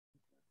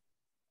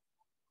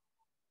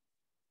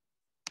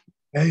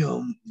Hey,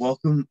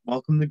 welcome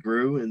to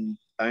Grue, and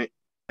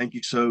thank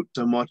you so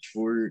much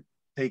for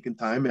taking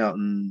time out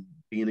and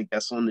being a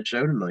guest on the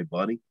show tonight,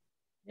 buddy.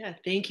 Yeah,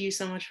 thank you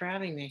so much for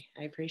having me.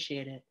 I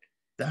appreciate it.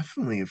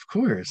 Definitely, of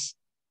course.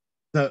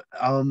 So,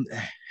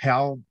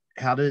 how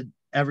did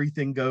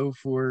everything go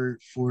for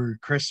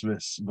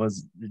Christmas?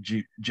 Did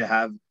you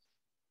have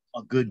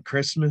a good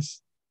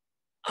Christmas?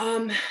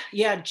 Um,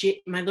 yeah,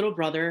 my little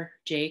brother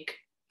Jake.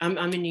 I'm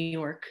in New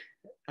York,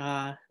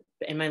 uh,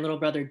 and my little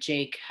brother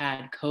Jake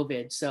had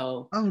COVID,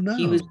 so Oh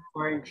he was no.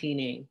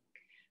 quarantining.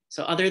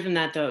 So other than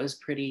that, though, it was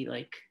pretty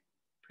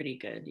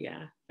good.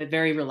 Yeah, but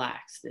very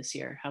relaxed this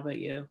year. How about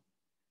you?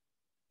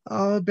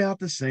 About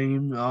the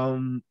same.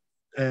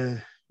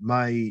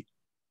 My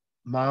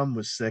mom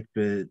was sick,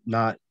 but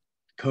not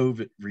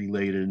COVID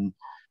related,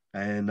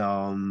 and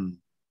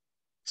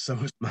so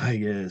was my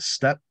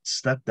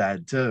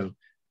stepdad too.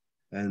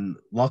 And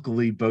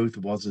luckily both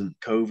wasn't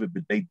COVID,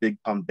 but they did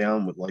come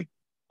down with like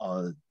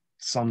uh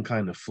some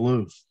kind of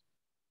flu.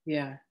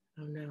 Yeah.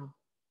 Oh no.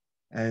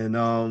 And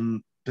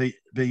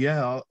but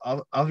yeah,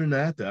 other than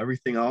that, though,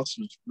 everything else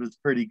was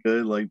pretty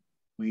good. Like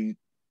we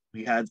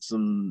we had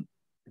some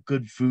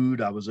good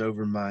food. I was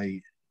over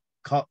my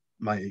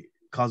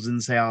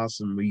cousin's house,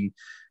 and we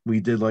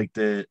did like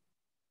the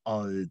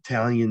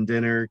Italian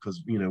dinner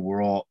because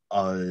we're all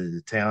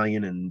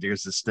Italian, and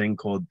there's this thing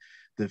called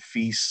the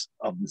Feast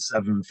of the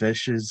Seven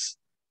Fishes,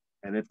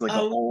 and it's like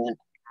a Oh old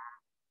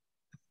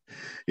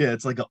yeah,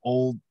 it's like an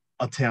old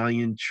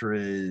Italian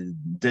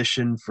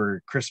tradition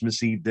for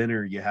Christmas Eve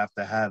dinner. You have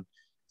to have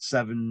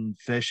seven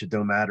fish. It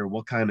don't matter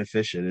what kind of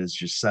fish it is,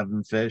 just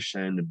seven fish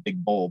and a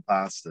big bowl of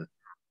pasta.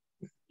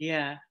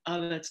 yeah.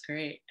 Oh, that's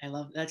great. I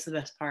love. That's the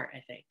best part.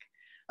 I think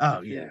the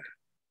Oh yeah. food.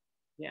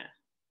 Yeah,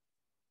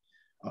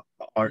 it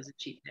Are was a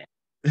cheap day.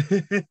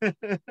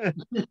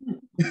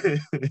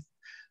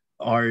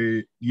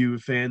 are you a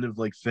fan of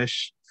like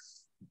fish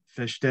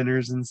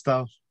dinners and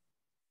stuff?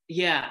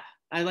 Yeah,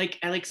 I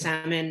like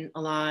salmon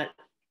a lot.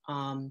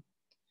 Um,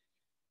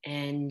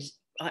 and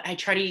I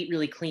try to eat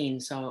really clean,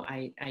 so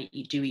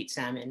do eat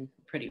salmon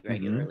pretty Hmm.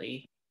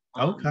 regularly.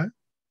 Okay.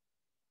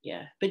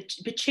 Yeah, but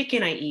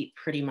chicken I eat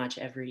pretty much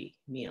every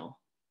meal,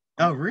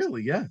 Oh, almost.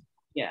 really? Yeah.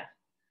 Yeah,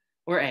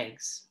 or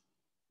eggs.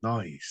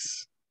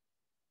 Nice.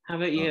 How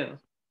about Uh, you?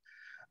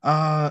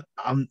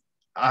 I'm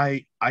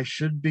I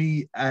should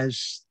be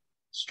as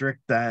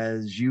strict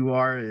as you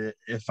are.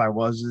 If I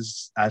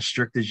was as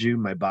strict as you,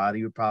 my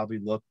body would probably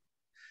look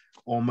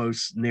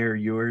almost near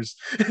yours.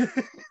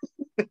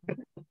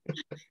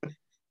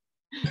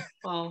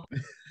 Well,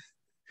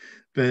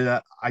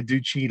 But I do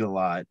cheat a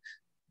lot,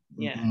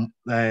 yeah,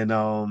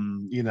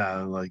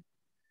 and like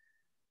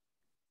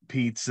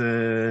pizza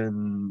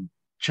and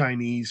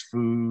Chinese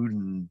food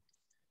and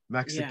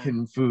yeah,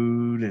 Mexican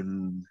food,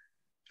 and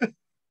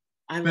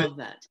I but love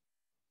that.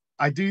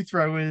 I do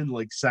throw in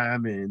like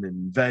salmon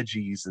and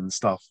veggies and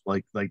stuff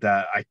like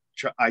that.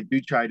 I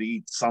do try to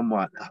eat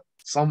somewhat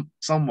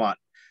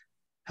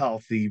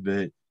healthy,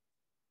 but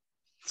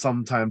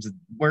sometimes it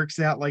works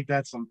out like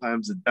that.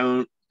 Sometimes it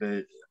don't.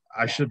 But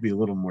I Yeah, should be a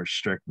little more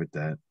strict with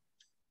that.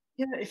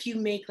 yeah. If you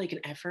make like an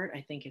effort,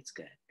 I think it's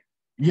good,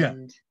 Yeah.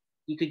 and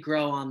you could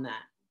grow on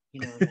that.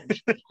 Eventually.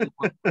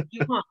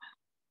 You want.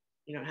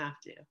 You don't have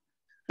to.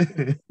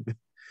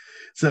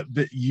 So,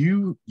 but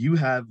you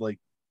have like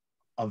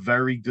a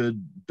very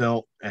good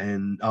built,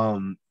 and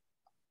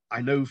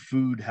I know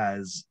food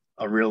has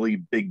a really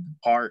big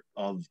part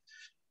of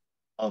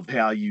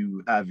how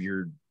you have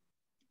your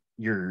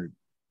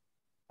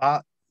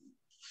uh,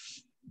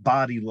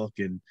 body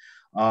looking.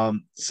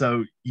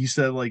 So you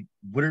said like,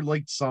 what are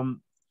like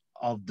some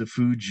of the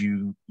foods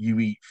you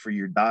eat for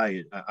your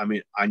diet? I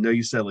mean, I know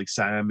you said like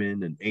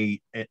salmon and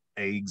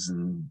eggs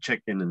and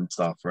chicken and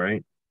stuff,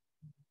 right?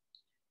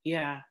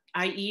 Yeah,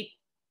 I eat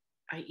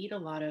a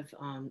lot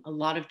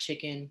of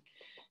chicken,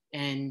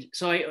 and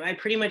so I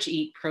pretty much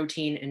eat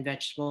protein and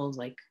vegetables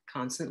like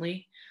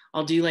constantly.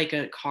 I'll do like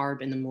a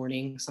carb in the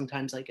morning,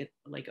 sometimes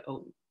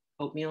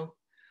oatmeal,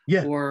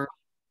 Yeah. or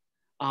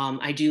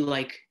I do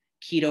like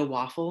keto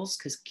waffles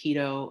because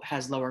keto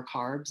has lower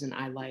carbs, and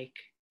I like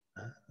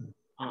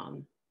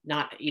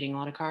not eating a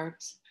lot of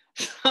carbs.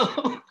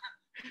 So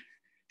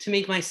to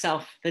make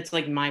myself, that's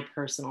like my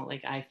personal,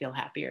 like I feel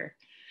happier.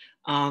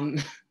 Um,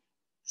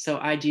 so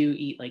I do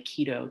eat like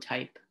keto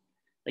type,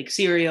 like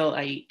cereal.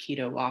 I eat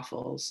keto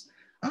waffles,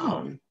 Oh,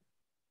 um,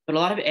 but a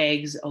lot of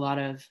eggs.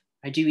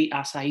 I do eat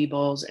acai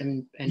bowls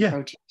and yeah.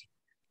 protein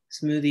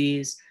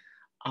smoothies,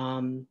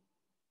 um,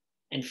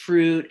 and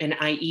fruit. And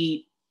I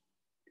eat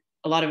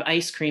a lot of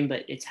ice cream,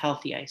 but it's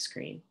healthy ice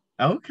cream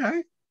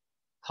Okay.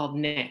 called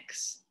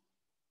Nix.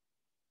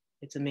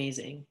 It's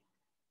amazing.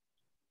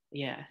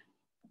 Yeah.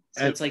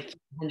 So And it's like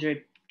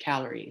 100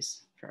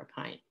 calories for a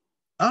pint.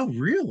 oh,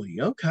 really?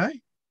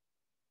 Okay.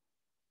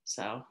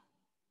 So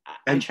I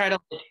And try to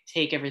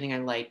take everything I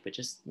like, but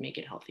just make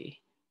it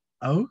healthy.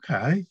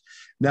 okay.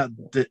 Now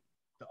the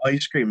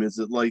ice cream, is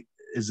it like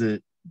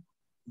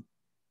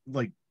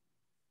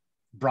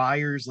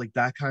Briars, like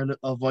that kind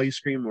of ice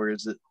cream, or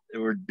is it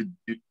or do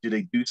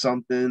they do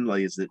something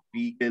like, is it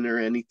vegan or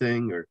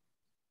anything, or?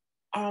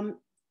 Um,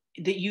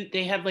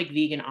 they have like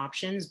vegan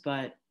options,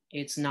 but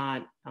it's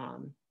not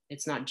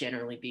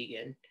generally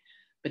vegan.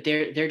 But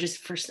they're just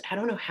first. I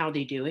don't know how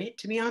they do it,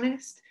 to be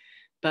honest,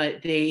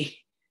 but they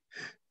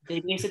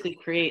basically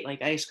create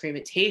like ice cream.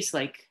 It tastes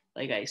like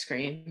ice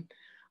cream,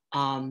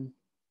 um,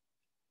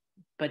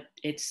 but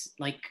it's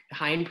like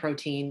high in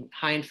protein,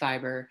 high in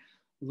fiber,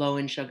 low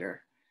in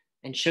sugar,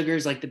 and sugar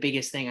is like the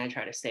biggest thing I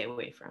try to stay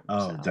away from.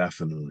 Oh, So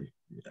definitely.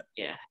 Yeah.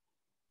 yeah,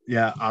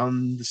 Yeah,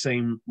 I'm the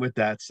same with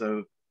that.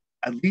 So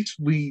at least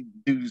we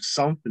do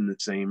something the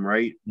same,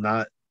 right?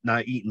 Not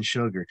eating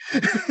sugar.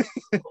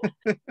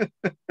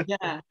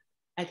 yeah.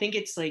 I think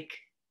it's like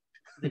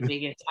the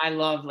biggest. I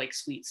love like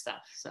sweet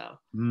stuff, so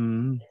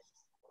Mm.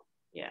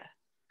 yeah,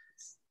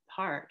 it's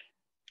hard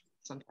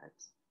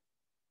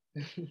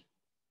sometimes.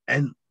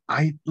 And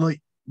I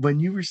like when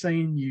you were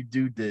saying you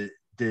do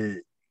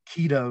the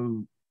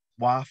keto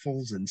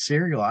waffles and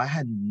cereal, I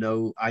had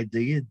no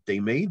idea they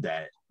made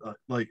that.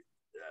 Like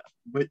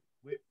what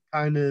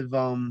kind of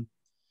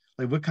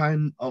like what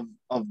kind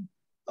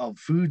of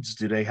foods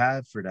do they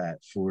have for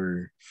that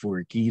for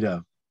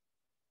keto?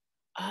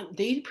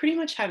 They pretty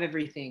much have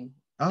everything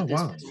Oh at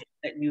this wow. point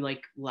that you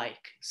like.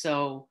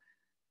 So,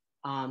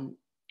 um,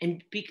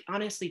 and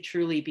honestly,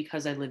 truly,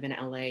 because I live in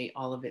LA,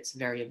 all of it's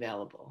very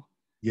available.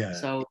 Yeah.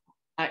 So,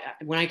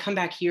 when I come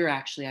back here,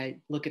 actually, I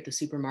look at the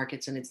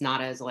supermarkets and it's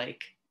not as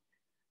like,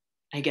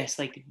 I guess,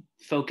 like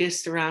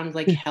focused around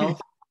like health,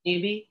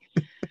 maybe.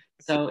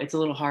 So it's a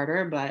little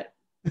harder, but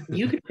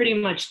you could pretty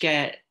much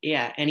get,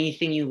 yeah,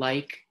 anything you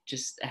like,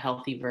 just a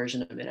healthy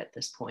version of it at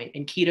this point.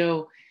 And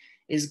keto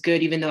is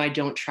good, even though I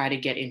don't try to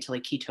get into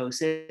like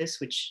ketosis,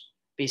 which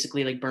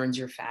basically like burns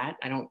your fat.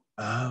 I don't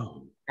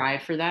Oh.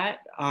 strive for that.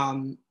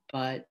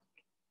 But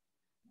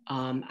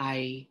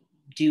I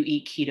do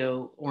eat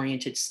keto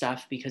oriented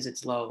stuff because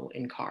it's low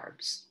in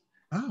carbs.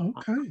 Oh, Um,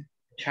 okay.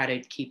 try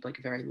to keep like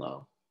a very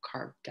low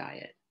carb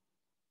diet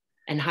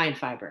and high in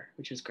fiber,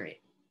 which is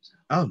great. So,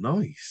 Oh,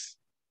 nice.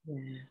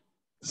 yeah.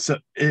 So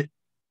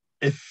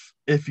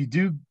if you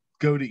do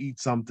go to eat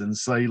something,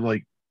 say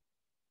like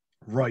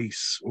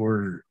rice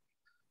or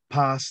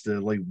pasta,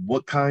 like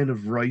what kind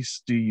of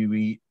rice do you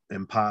eat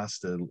and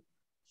pasta?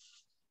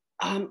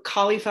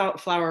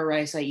 Cauliflower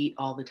rice I eat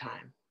all the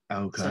time.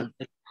 Okay. So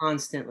like,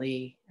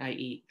 constantly I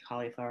eat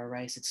cauliflower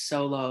rice. It's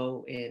so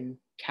low in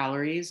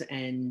calories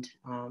and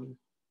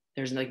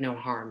there's like no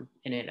harm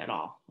in it at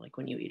all, like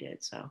when you eat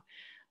it. So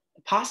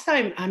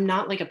pasta, I'm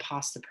not like a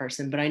pasta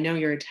person, but I know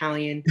you're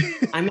Italian.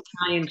 I'm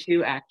Italian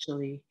too,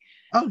 actually.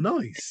 Oh,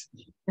 nice.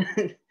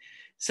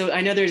 So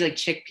I know there's like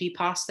chickpea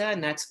pasta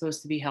and that's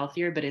supposed to be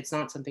healthier, but it's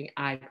not something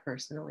I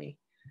personally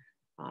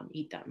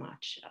eat that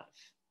much of.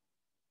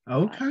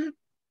 But Okay.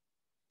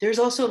 there's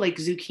also like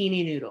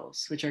zucchini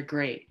noodles, which are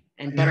great,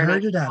 and I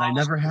heard of that. I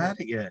never had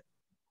it yet.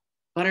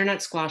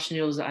 butternut squash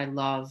noodles I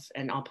love,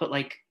 and I'll put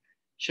like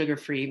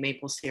sugar-free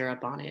maple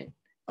syrup on it.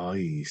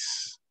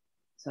 Nice.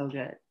 So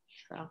good.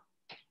 So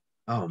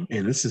Oh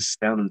man, this is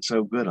sounding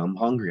so good. I'm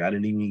hungry. I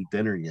didn't even eat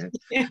dinner yet.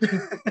 yeah.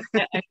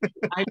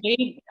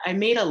 I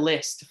made a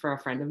list for a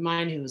friend of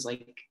mine who was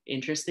like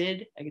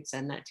interested. I could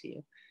send that to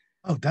you.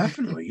 Oh,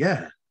 definitely.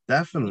 Yeah,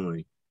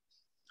 definitely.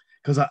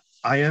 Because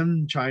I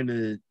am trying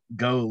to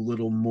go a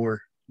little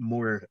more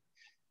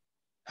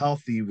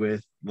healthy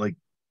with like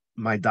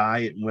my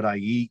diet and what I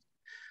eat.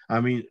 I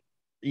mean,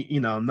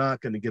 I'm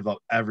not going to give up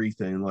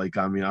everything. Like,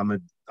 I mean,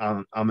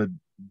 I'm a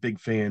big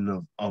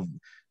fan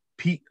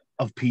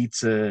of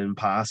pizza and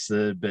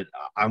pasta, but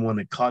I want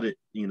to cut it.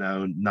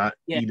 Not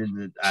Yeah, eating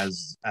it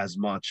as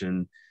much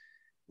and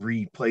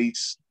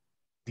replace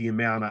the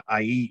amount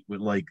I eat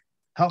with like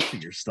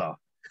healthier stuff.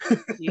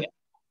 yeah,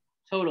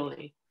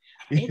 totally.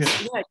 Yeah.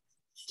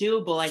 It's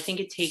doable. I think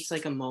it takes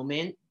like a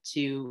moment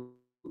to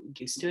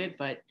get used to it,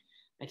 but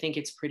I think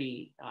it's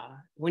pretty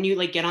when you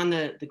like get on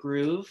the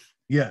groove,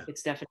 Yeah.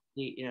 it's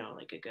definitely,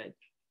 like a good,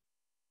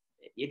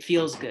 it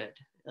feels good,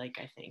 like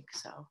I think.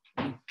 So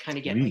you kind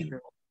of get like Sweet.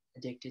 really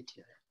addicted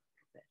to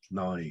it.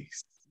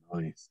 Nice.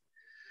 Nice.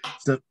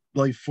 So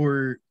like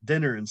for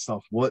dinner and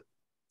stuff, what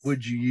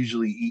would you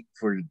usually eat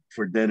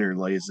for dinner?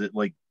 Like is it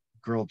like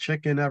grilled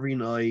chicken every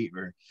night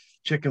or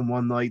chicken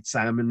one night,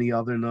 salmon the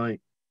other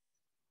night?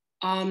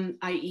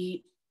 I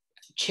eat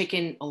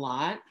chicken a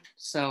lot, Yeah.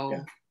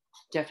 so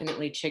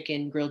definitely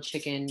chicken, grilled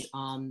chicken,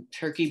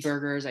 turkey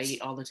burgers I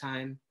eat all the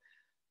time.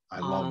 I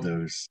love Um,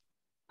 those.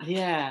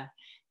 yeah,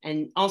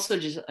 and also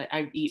just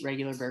I eat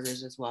regular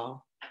burgers as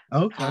well.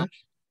 Okay. Um,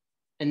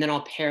 and then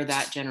I'll pair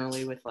that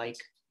generally with like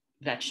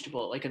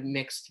vegetable, like a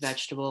mixed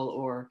vegetable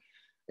or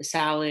a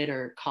salad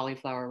or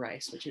cauliflower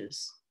rice, which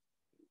is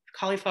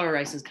cauliflower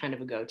rice is kind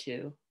of a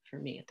go-to for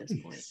me at this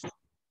point. Nice.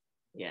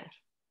 Yeah.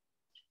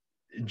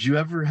 Did you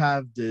ever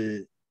have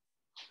the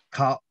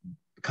ca-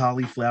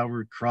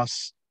 cauliflower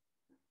crust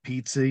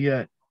pizza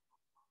yet?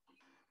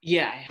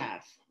 Yeah, I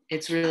have.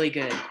 It's really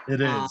good.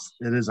 It Um, is.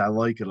 It is. I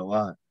like it a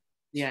lot.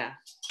 yeah,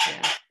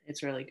 yeah,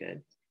 it's really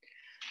good.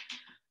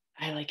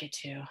 I like it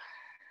too.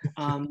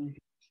 Um,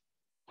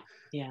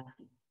 yeah.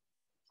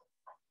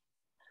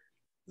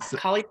 So,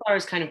 cauliflower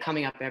is kind of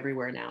coming up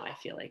everywhere now, I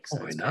feel like.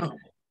 So I it's kind of, know.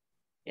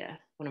 yeah,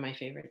 one of my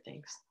favorite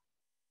things.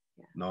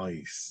 Yeah.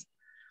 Nice.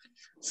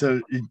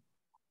 So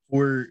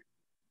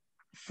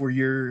for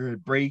your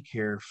break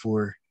here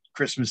for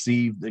Christmas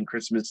Eve and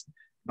Christmas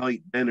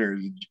night dinner,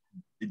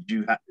 did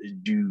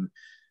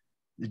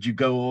you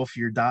go off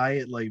your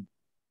diet? Like,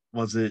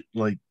 was it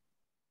like?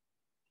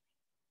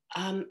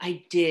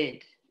 I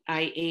did.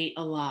 I ate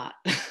a lot.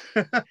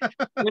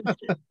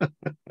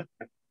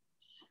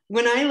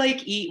 When I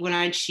like eat, when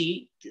I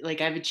cheat, like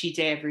I have a cheat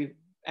day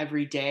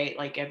every day,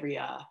 like every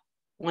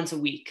once a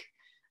week.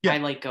 Yeah. I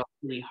like go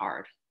really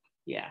hard.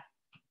 Yeah.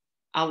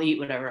 I'll eat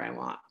whatever I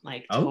want.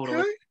 Like totally.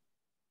 Okay.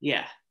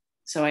 Yeah.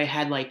 So I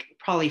had like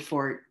probably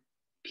 4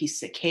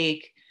 pieces of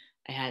cake.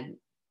 I had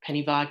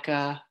penny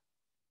vodka.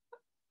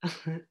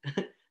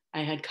 I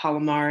had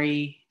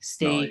calamari,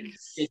 steak,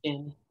 Nice.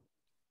 chicken,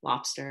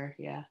 lobster.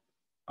 Yeah.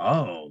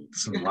 Oh,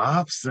 some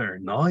lobster.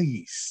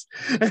 Nice.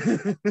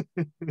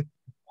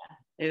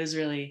 It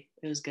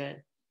was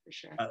good for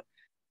sure. Uh,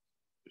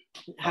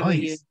 How about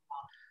you?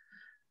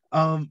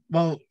 nice.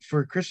 Well,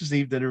 for Christmas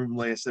Eve dinner,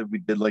 like I said, we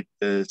did like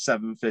the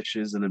 7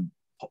 fishes and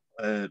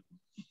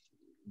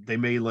they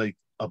made like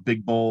a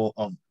big bowl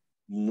of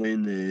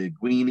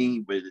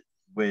linguine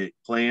with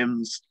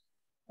clams,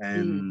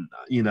 Mm,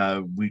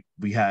 and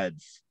we had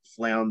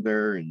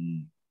flounder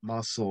and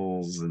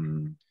mussels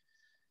and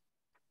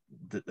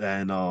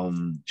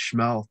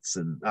schmelts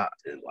and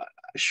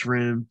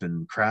shrimp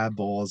and crab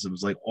balls. It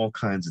was like all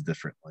kinds of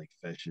different like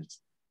fishes.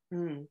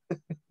 mm.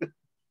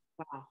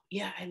 Wow.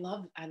 Yeah, I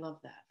love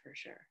that for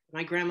sure.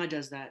 My grandma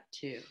does that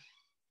too.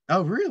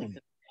 Oh, really?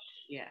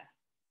 Yeah.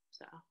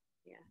 So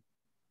yeah.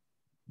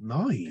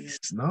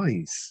 Nice,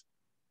 nice.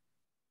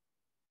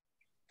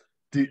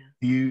 Do Yeah.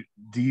 do you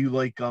do you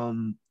like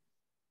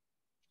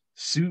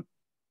su-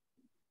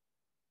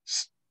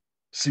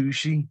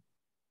 sushi?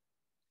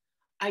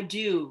 I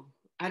do.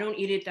 I don't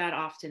eat it that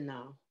often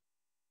though.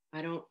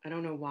 I don't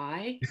know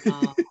why.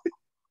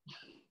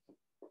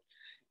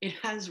 It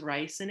has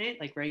rice in it,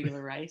 like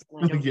regular rice,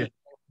 and I Oh don't yeah. eat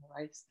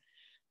rice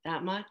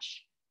that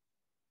much.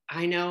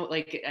 I know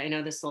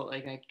this will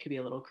like I could be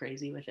a little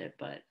crazy with it,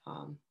 but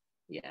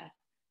yeah,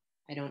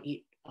 I don't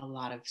eat a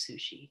lot of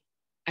sushi.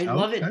 I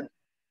love it. Okay.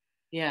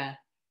 Yeah.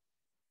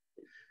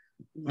 Do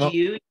Well,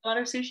 you eat a lot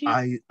of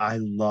sushi? I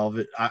love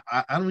it.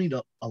 I don't eat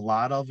a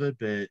lot of it,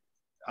 but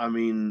I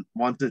mean,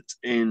 once it's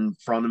in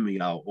front of me,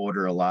 I'll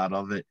order a lot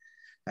of it.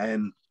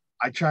 And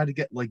I try to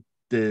get like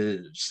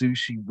the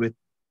sushi with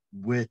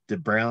the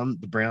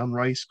brown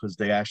rice because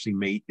they actually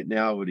make it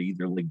now with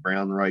either like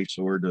brown rice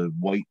or the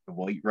white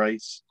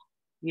rice.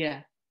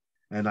 Yeah.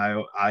 And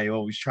I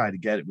always try to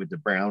get it with the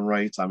brown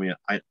rice. I mean,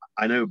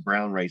 I know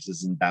brown rice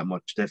isn't that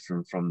much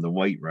different from the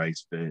white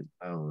rice, but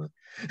I don't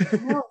know.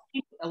 No,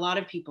 a lot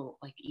of people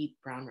like eat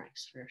brown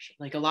rice for sure.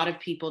 Like a lot of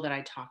people that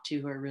I talk to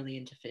who are really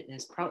into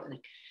fitness, probably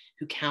like,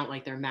 who count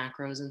like their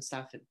macros and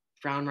stuff.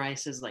 Brown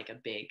rice is like a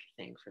big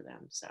thing for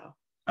them. So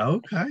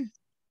Okay.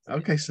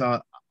 Okay,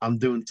 so I'm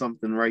doing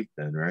something right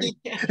then, right?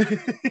 yeah,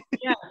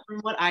 yeah. From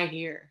what I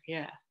hear,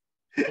 yeah,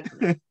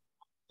 definitely.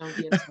 Don't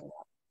be upset.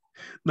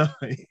 No.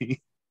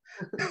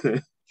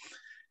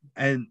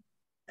 And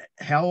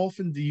how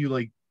often do you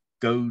like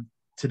go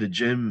to the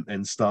gym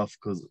and stuff?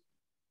 Because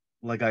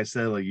like I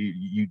said, like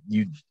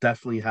you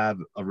definitely have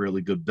a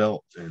really good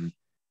build, and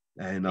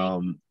Thank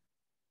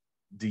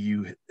do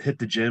you hit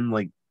the gym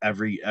like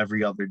every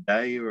other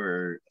day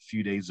or a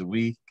few days a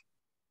week?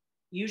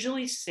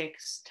 Usually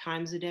 6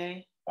 times a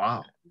day.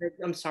 Wow.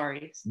 I'm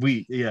sorry,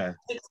 Yeah.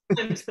 6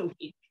 times a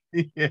week.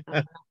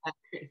 Yeah.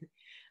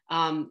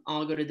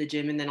 I'll go to the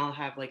gym and then I'll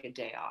have like a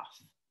day off.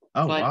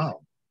 Oh But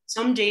wow.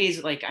 some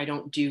days like I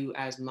don't do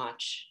as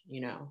much,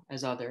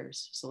 as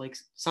others. So like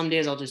some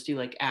days I'll just do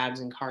like abs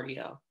and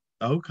cardio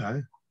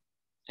Okay.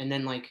 and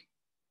then like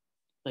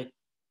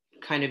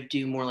kind of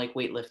do more like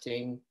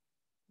weightlifting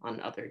on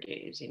other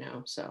days.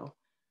 So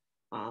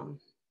um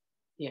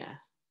yeah.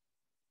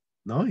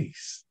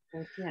 Nice.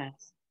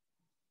 Yes.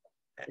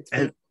 It's been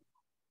And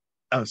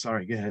oh,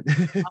 sorry, go ahead.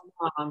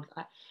 um,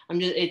 I'm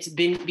just it's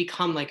been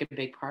become like a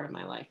big part of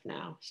my life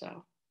now.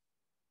 So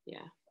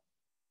yeah.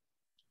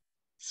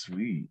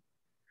 Sweet.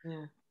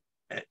 Yeah.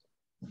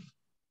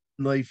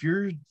 Like if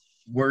you're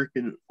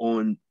working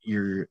on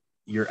your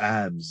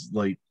abs,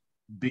 like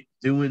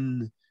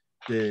doing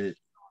the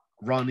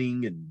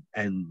running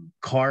and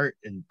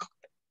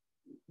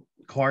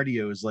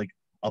cardio is like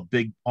a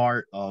big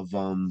part of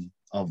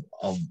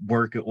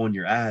working on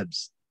your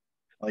abs.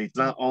 Like it's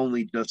not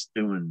only just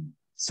doing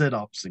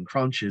sit-ups and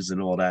crunches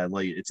and all that,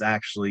 like it's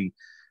actually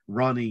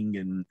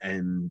running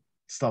and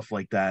stuff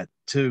like that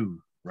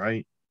too,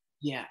 right?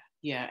 Yeah.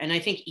 Yeah. And I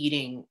think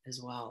eating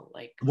as well,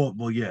 like,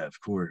 Well, yeah, of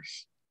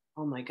course.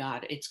 oh my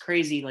God, it's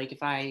crazy. Like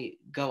if I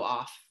go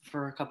off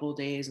for a couple of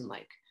days and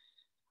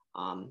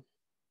um,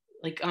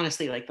 like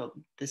honestly, like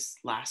this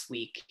last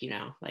week,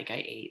 like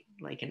I ate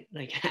like an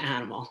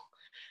animal.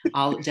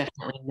 I'll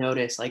definitely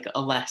notice like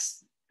a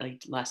less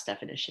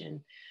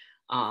definition.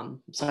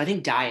 So I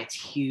think diet's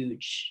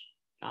huge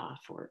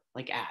for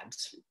like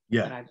abs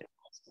Yeah. that I've been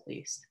at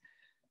least.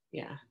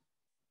 Yeah.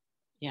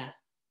 Yeah.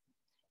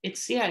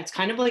 It's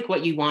kind of like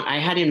what you want. I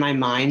had in my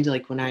mind,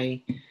 like when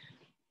I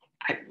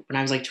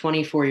was like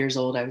 24 years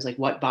old, I was like,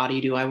 what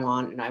body do I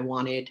want? And I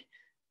wanted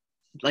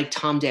like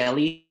Tom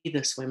Daly,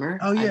 the swimmer.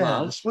 Oh I yeah, the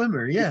love.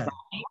 swimmer. Yeah,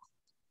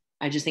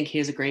 I just think he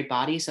has a great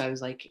body. So I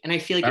was like, and I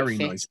feel like it very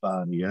nice fits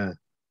body. Yeah.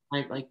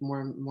 my like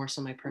more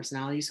so my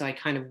personality. So I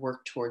kind of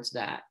worked towards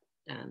that.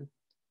 And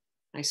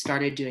I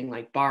started doing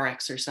like bar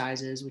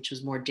exercises, which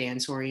was more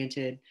dance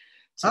oriented.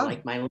 So Oh,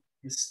 like my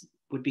legs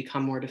would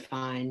become more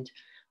defined.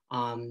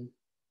 Um,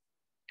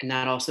 and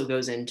that also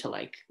goes into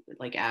like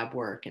ab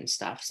work and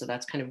stuff. So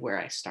that's kind of where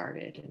I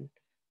started. And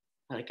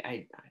like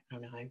I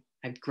don't know,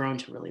 I've grown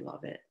to really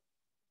love it.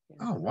 Yeah.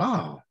 oh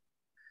wow.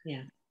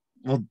 Yeah.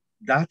 Well,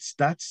 that's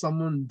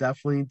someone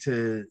definitely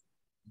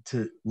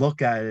to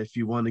look at if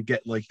you want to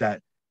get like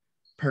that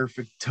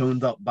perfect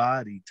toned up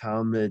body.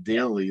 Tom Yeah.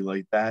 Daly,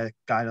 like that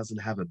guy doesn't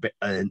have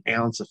an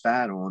ounce of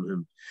fat on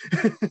him.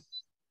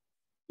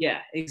 Yeah,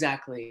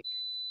 exactly.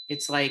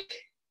 It's like,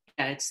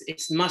 yeah,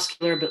 it's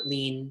muscular but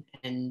lean.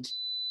 And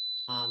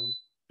um,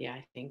 yeah,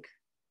 I think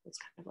it's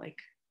kind of like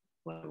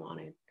what I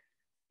wanted.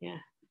 Yeah.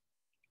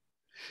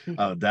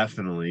 Oh,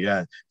 definitely.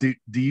 Yeah. Do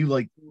you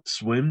like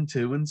swim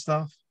too and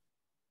stuff?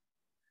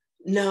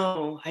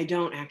 No, I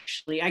don't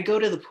actually. I go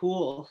to the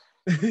pool,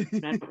 but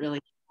I don't really.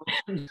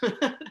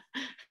 I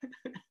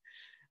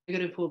go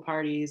to pool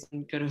parties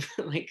and go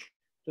to like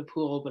the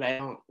pool, but I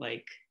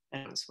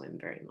don't swim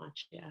very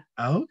much. Yeah.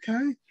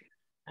 Okay.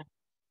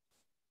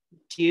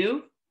 Do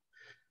you?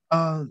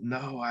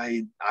 No,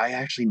 I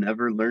actually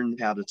never learned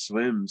how to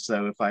swim,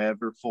 so if I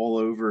ever fall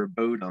over a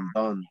boat, I'm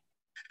done.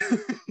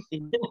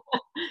 No.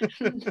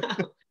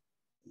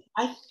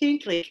 I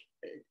think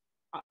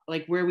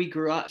like where we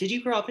grew up. Did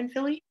you grow up in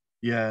Philly?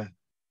 Yeah.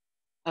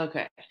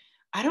 Okay.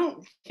 I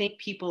don't think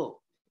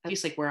people, at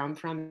least like where I'm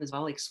from as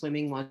well, like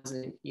swimming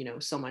wasn't,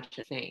 so much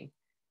a thing.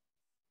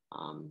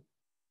 Um,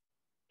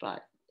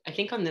 but I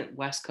think on the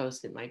West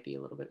Coast it might be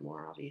a little bit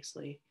more,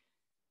 obviously,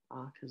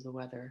 because the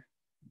weather,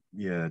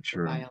 Yeah, the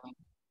true. violence.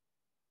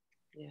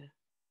 Yeah.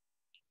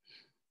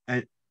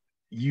 And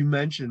you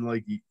mentioned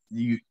like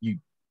you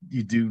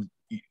do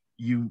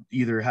you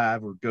either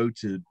have or go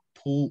to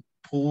pool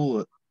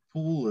pool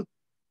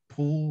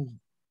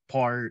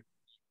part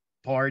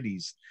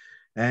parties,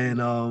 and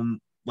Mhm.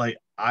 like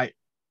I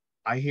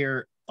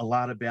hear a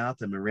lot about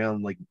them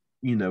around like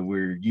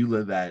where you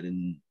live at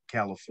in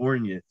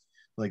California,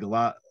 like a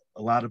lot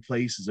of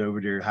places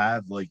over there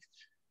have like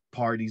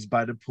parties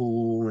by the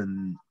pool,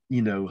 and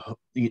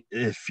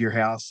if your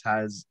house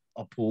has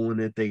a pool in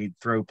it, they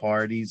throw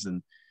parties.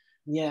 And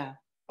Yeah.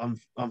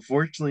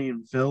 unfortunately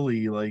in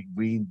Philly, like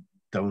we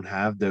don't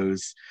have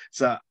those.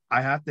 So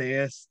I have to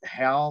ask,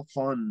 how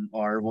fun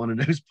are one of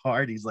those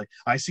parties? Like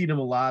I see them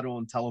a lot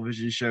on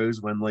television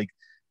shows when like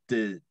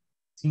the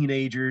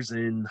teenagers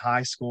in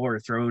high school are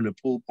throwing a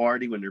pool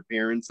party when their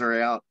parents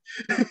are out.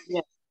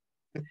 Yeah.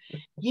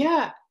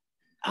 Yeah.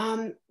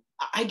 Um,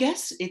 I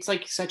guess it's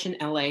like such an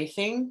LA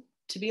thing,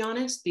 to be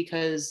honest,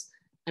 because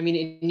I mean,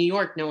 in New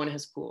York, no one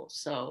has pools.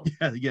 So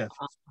Yeah, yeah,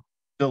 uh,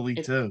 Philly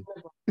it's, too.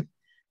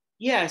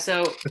 yeah.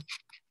 So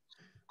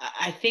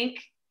I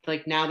think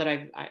like now that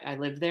I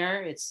live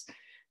there,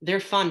 they're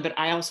fun, but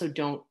I also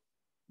don't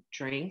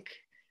drink.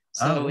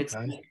 So Oh, it's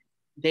okay. like,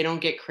 they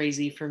don't get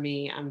crazy for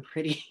me. I'm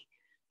pretty,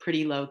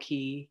 pretty low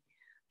key.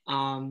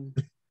 Um,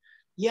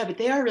 yeah, but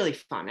they are really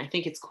fun. I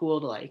think it's cool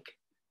to like,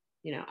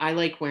 I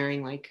like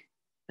wearing like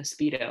a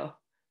Speedo,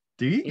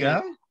 There you you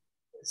know, go.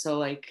 so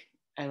like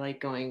I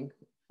like going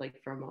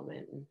like for a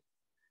moment and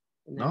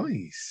then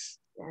Nice.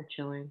 yeah,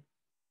 chilling.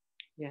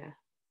 Yeah.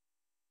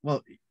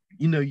 Well,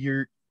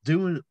 you're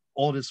doing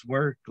all this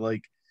work,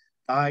 like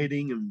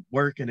dieting and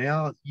working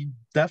out. You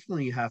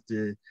definitely have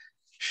to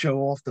show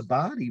off the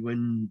body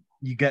when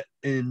you get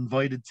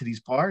invited to these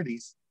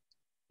parties.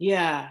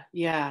 Yeah.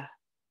 Yeah.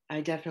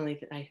 I definitely,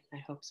 I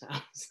hope so.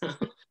 So,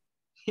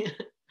 yeah.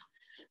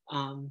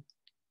 Um,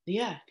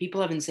 yeah,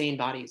 people have insane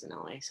bodies in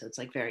LA, so it's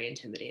like very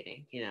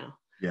intimidating. Yeah,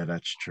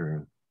 that's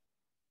true.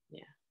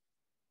 Yeah.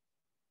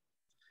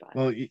 But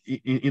Well,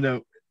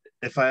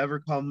 if I ever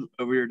come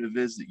over here to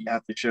visit, you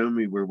have to show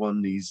me where one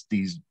of these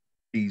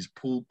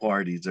pool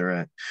parties are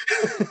at.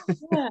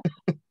 yeah,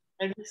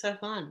 it'd be so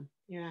fun.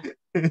 Yeah.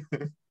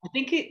 I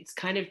think it's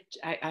kind of,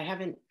 I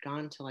haven't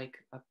gone to like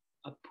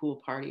a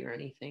pool party or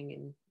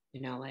anything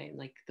in LA in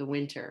like the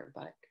winter,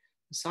 but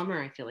the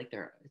summer I feel like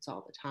it's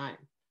all the time.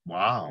 Or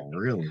Wow,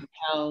 really?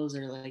 hotels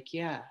or like,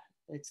 yeah,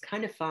 it's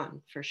kind of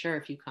fun for sure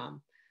if you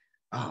come.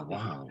 Oh, But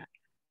yeah, wow.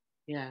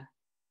 yeah,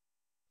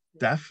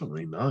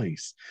 Definitely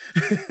nice.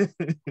 yeah.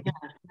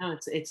 No,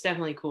 it's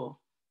definitely cool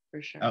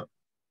for sure. Oh,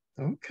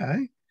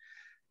 okay.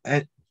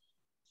 And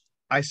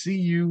I see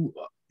you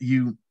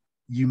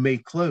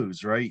make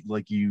clothes, right?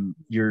 Like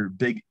you're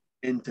big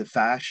into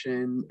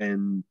fashion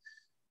and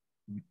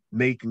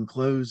making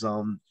clothes.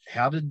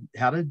 How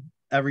did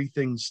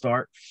everything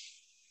start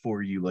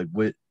for you? Like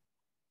what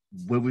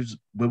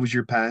was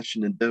your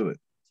passion to do it?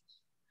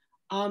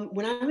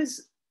 When I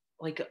was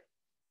like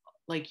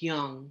like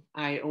young,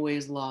 I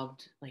always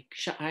loved like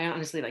I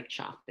honestly like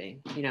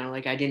shopping. You know,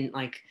 like I didn't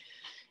like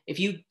if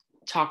you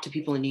talk to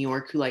people in New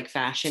York who like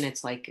fashion,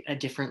 it's like a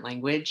different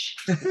language.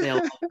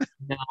 They'll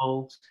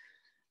know,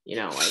 you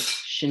know, like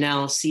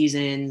Chanel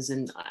seasons,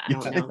 and I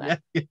don't know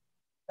that. Yeah.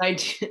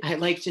 I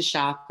like to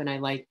shop, and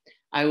I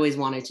always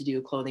wanted to do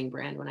a clothing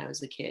brand when I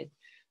was a kid.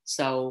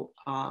 So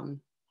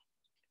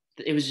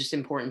it was just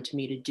important to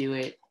me to do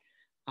it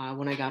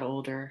when I got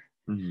older.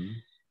 Hmm.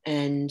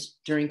 And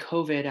during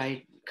COVID,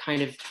 I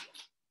kind of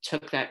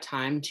took that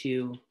time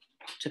to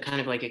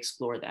kind of like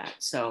explore that.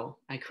 So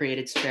I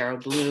created Sparrow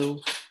Blue,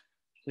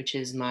 which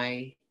is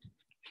my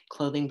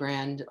clothing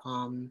brand.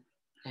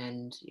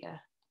 And yeah,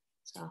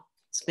 so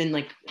it's been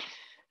like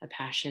a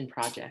passion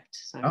project.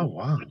 So Oh, I'm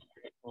wow.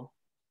 grateful.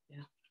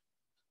 Yeah.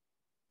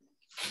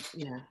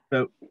 Yeah.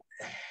 So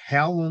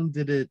how long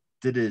did it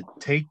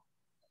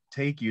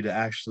take you to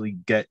actually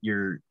get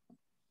your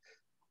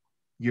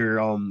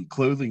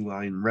clothing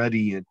line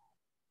ready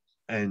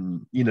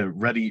and you know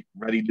ready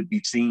to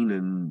be seen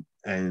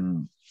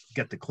and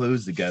get the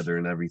clothes together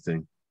and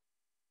everything?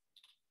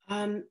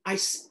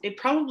 It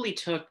probably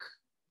took,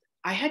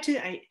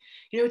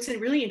 you know, it's a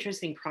really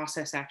interesting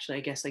process actually,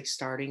 I guess, like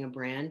starting a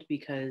brand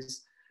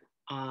because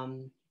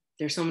um,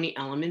 there's so many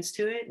elements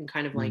to it and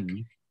kind of like,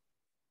 Hmm.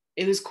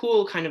 it was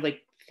cool kind of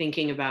like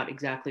thinking about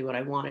exactly what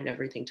I wanted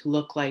everything to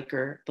look like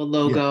or the Yeah.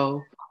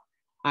 logo.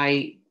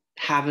 I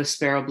have a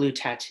sparrow blue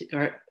tattoo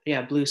or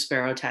yeah, blue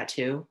sparrow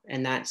tattoo,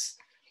 and that's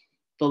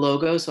the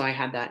logo. So I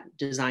had that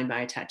designed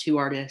by a tattoo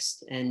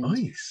artist and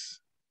Nice.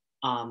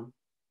 um,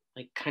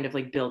 like kind of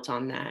like built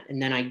on that.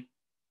 And then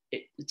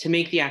to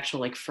make the actual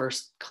like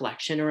first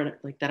collection or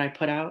like that I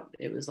put out,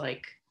 it was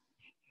like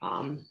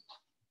um,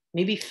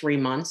 maybe 3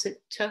 months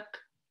it took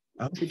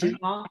to do Okay.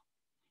 all.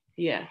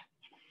 Yeah.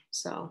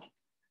 So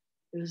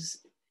it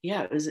was,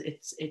 yeah,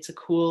 it's a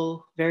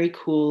cool, very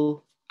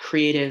cool,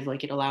 creative,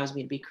 like it allows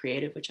me to be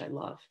creative, which I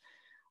love,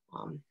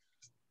 um,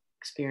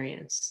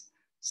 experience.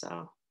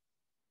 So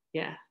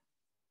yeah.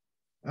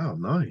 Oh,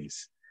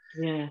 nice.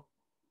 Yeah.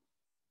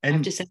 I have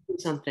And to send you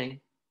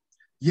something.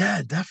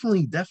 yeah,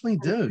 definitely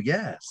do.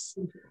 Yes.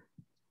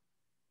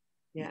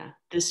 Yeah.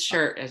 This Uh,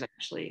 shirt is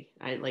actually,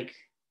 I like,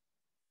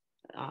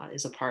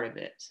 is a part of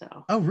it.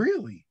 So oh,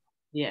 really?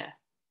 yeah.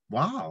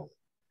 Wow.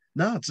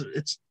 No, it's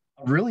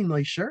a really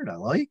nice shirt. I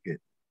like it.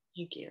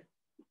 Thank you.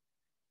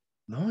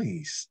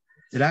 Nice.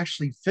 It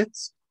actually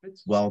fits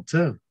well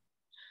too.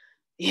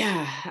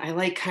 Yeah. I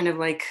like kind of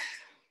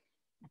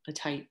a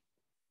tight,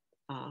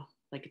 uh,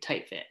 like a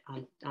tight fit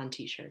on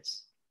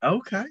t-shirts.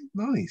 Okay,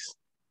 nice.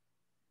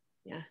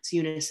 Yeah. It's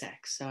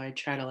unisex. So I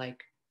try to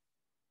like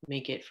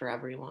make it for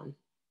everyone.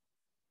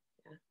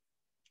 Yeah.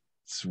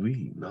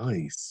 Sweet,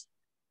 nice.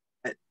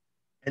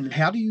 And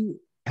how do you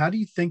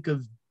think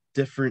of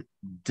different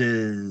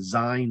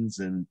designs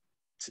and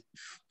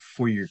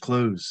for your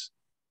clothes?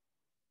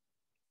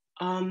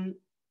 Um,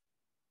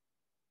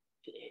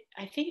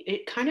 I think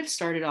it kind of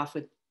started off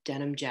with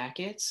denim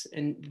jackets,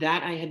 and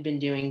that I had been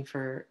doing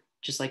for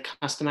just like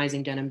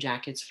customizing denim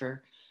jackets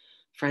for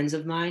friends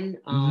of mine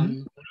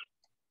Hmm.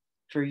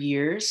 for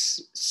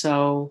years.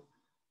 So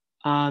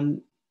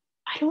um,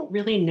 I don't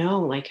really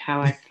know like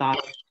how I thought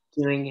of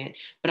doing it,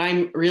 but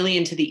I'm really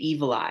into the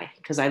evil eye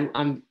because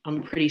I'm a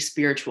pretty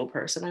spiritual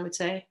person, I would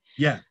say,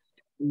 Yeah.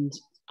 and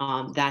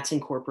that's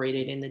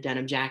incorporated in the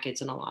denim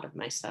jackets and a lot of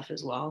my stuff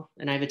as well.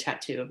 And I have a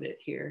tattoo of it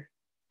here.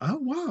 Oh,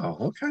 wow.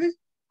 Okay.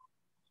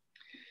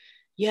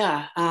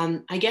 Yeah,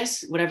 I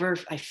guess whatever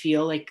I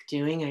feel like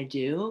doing, I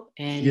do,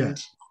 Yeah.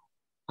 and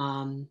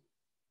um,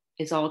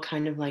 it's all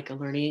kind of like a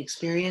learning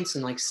experience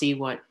and like see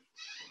what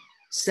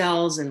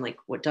sells and like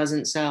what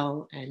doesn't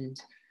sell,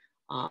 and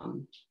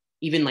um,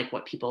 even like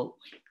what people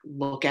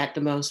look at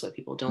the most, what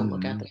people don't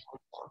look at the Hmm.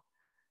 most.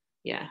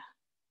 Yeah,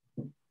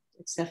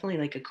 it's definitely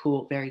like a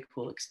cool, very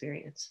cool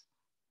experience.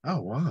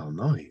 Oh, wow.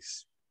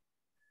 Nice.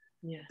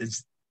 Yeah.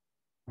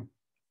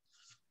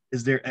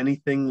 Is there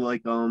anything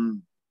like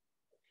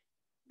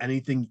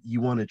anything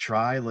you want to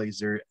try? Like, is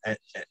there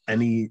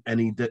any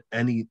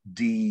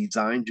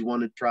designs you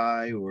want to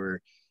try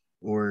or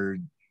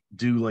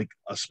do like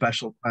a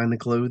special kind of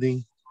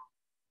clothing?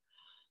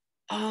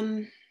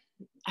 Um,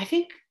 I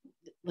think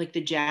like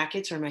the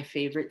jackets are my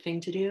favorite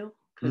thing to do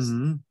because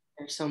Hmm.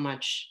 they're so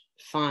much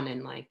fun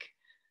and like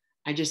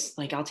I just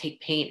like I'll take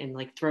paint and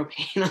like throw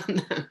paint on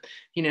them,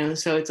 you know.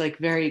 So it's like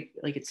very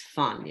like it's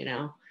fun, you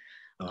know.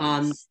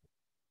 Um, Nice.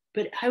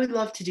 but I would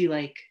love to do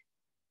like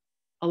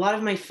a lot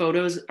of my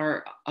photos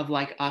are of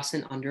like us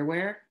in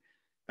underwear.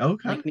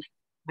 Okay. Like me,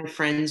 my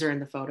friends are in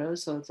the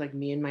photos, so it's like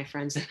me and my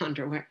friends in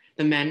underwear.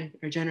 The men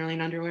are generally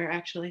in underwear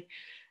actually,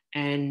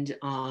 and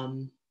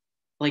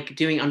like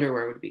doing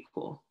underwear would be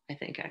cool. I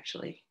think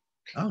actually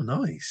Oh,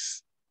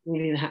 nice.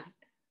 maybe that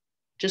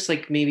just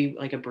like maybe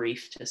like a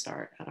brief to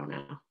start. I don't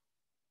know.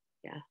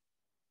 Yeah.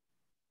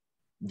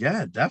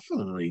 Yeah,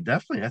 definitely.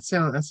 That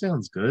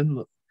sounds good.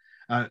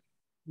 Uh,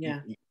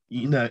 Yeah.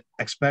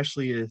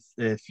 especially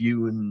if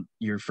you and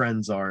your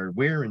friends are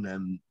wearing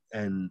them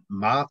and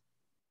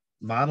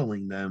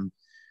modeling them,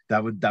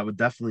 that would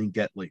definitely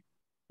get like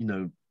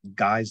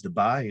guys to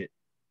buy it.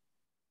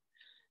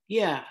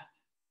 Yeah.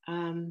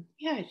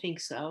 Yeah, I think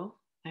so.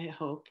 I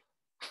hope.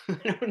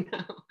 I don't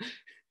know.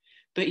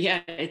 But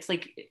yeah, it's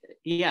like,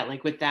 yeah,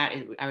 like with that,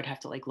 I would have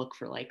to like look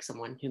for like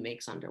someone who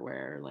makes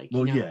underwear, like,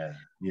 Well, yeah,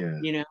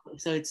 yeah,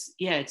 so it's,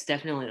 yeah, it's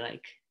definitely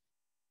like,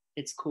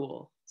 it's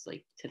cool. It's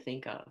like to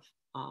think of.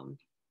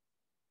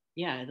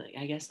 Yeah, like,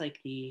 I guess like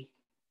the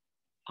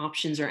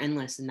options are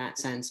endless in that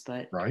sense,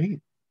 but right.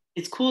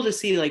 it's cool to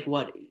see like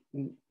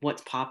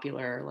what's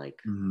popular, like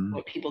Hmm.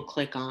 what people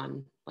click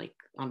on, like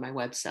on my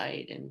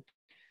website, and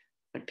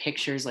what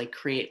pictures like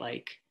create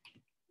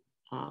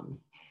um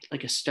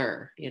like a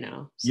stir,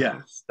 so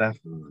Yes,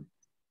 definitely.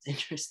 it's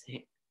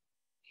interesting.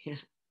 Yeah.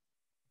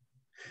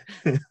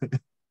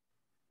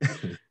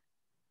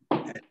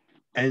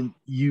 And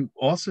you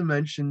also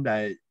mentioned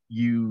that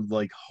you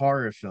like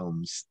horror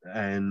films,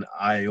 and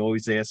I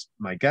always ask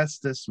my guests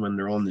this when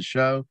they're on the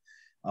show.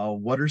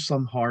 What are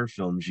some horror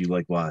films you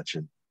like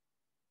watching?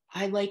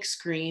 I like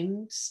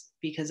Screams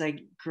because I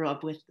grew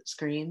up with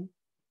Scream.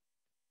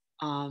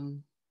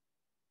 um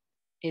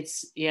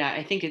it's, yeah,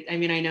 I think I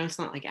mean, I know it's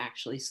not like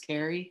actually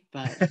scary,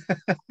 but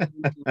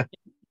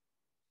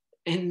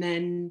and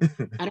then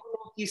I don't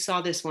know if you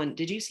saw this one.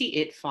 Did you see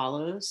It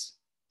Follows?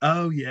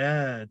 Oh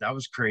yeah, that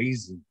was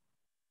crazy.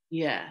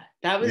 Yeah,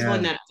 that was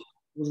one Yeah. that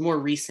was more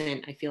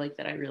recent, I feel like,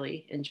 that I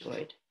really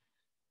enjoyed.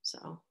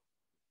 So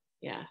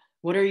yeah,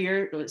 what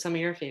are some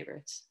of your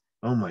favorites?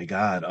 Oh my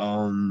God.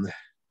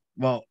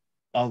 Well,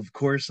 of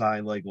course I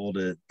like all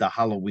the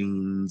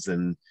Halloweens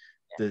and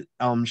the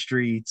Elm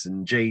Streets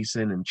and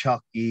Jason and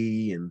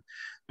Chucky, and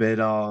but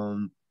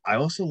I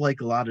also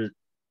like a lot of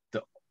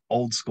the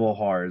old school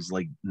horrors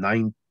like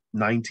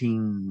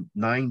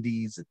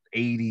 1990s and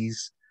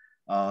 80s.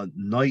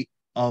 Night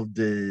of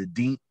the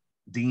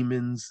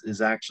Demons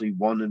is actually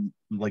one of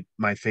like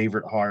my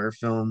favorite horror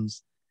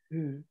films.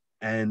 Mm.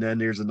 And then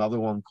there's another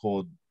one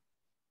called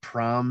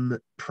Prom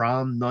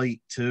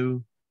Night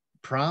 2.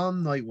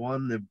 Prom Night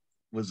 1 that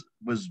was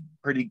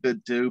pretty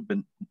good too, but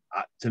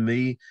to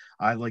me,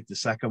 I like the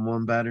second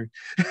one better.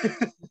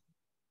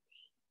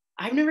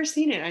 I've never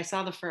seen it. I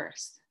saw the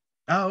first.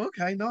 Oh,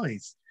 okay,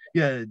 nice.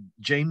 Yeah,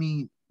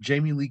 Jamie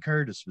Lee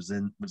Curtis was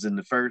in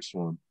the first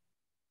one.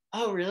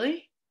 Oh,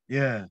 really?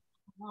 Yeah,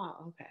 Oh,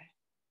 okay.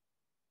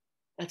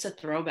 That's a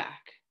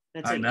throwback.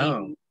 That's I like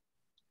know. 80.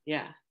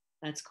 Yeah,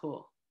 that's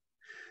cool.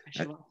 I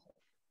should A- watch it.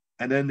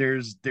 And then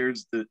there's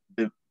the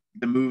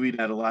movie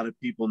that a lot of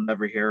people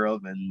never hear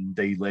of, and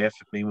they laugh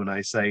at me when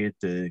I say it,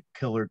 the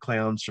Killer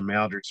Clowns from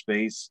Outer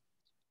Space.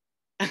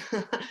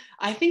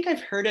 I think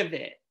I've heard of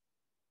it.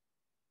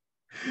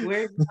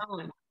 Where's it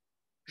on?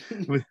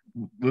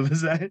 What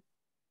was that?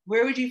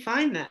 Where would you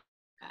find that?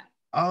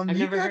 I've You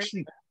never can heard.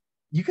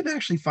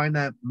 actually find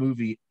that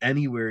movie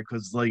anywhere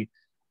because like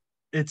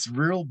it's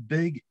real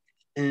big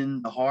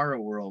in the horror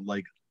world.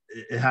 Like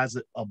it has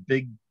a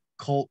big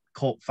cult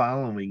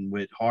following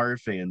with horror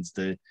fans.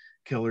 The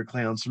Killer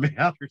Clowns from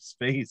Outer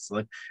Space.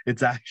 Like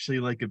it's actually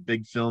like a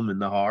big film in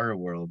the horror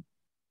world.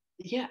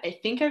 Yeah, I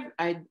think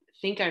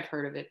I've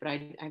heard of it, but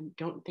I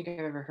don't think I've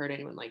ever heard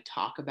anyone like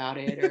talk about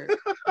it or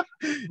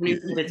Yeah,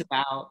 what it's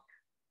about.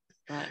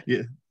 But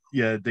yeah,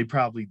 yeah. They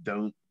probably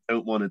don't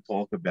want to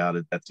talk about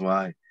it. That's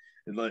why.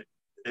 Like,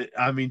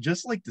 I mean,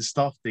 just like the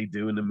stuff they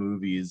do in the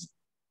movie is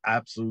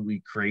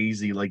absolutely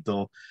crazy. Like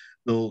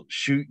they'll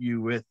shoot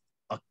you with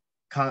a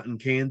cotton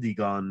candy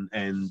gun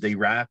and they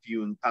wrap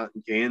you in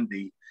cotton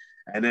candy,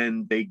 and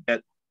then they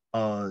get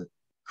a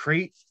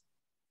crate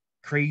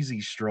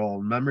crazy straw.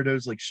 Remember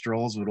those like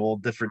straws with all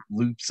different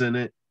loops in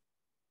it?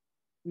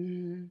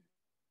 mm,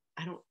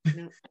 I don't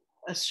know.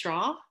 A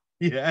straw?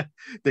 Yeah,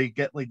 they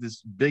get like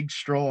this big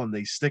straw and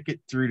they stick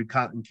it through the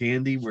cotton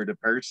candy where the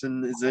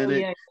person is Oh in it,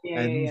 yeah, yeah, yeah,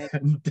 and, yeah.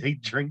 and they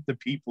drink the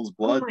people's Oh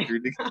blood my through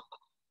the. God.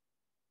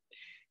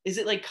 Is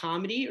it like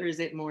comedy or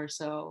is it more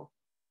so?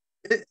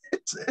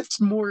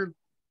 It's more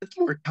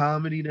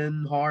comedy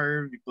than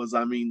horror because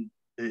I mean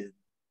the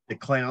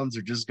clowns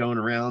are just going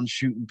around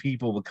shooting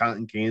people with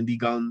cotton candy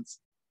guns.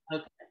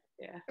 Okay,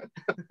 yeah,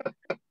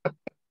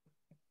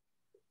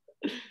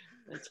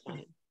 that's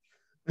fine.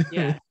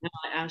 Yeah, no,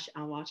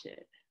 I'll watch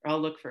it or I'll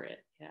look for it.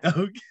 Yeah,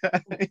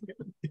 Okay.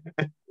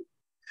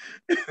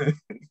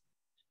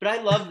 but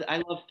I love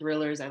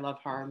thrillers. I love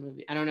horror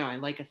movie. I don't know. I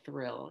like a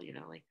thrill.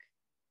 Like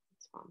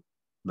it's fun.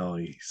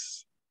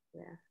 Nice.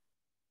 Yeah.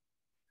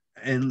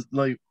 And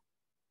like,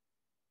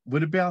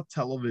 what about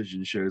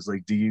television shows?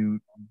 Like, do you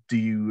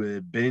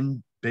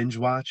binge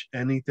watch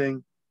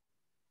anything?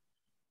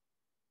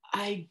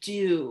 I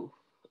do.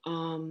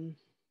 Um,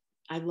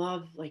 I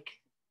love like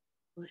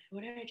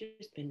what did I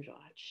just binge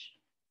watch?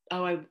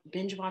 Oh, I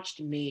binge watched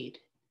Made,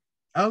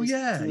 Oh this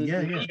yeah, movie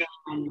yeah, this yeah.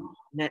 show on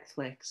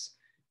Netflix,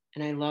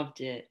 and I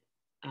loved it.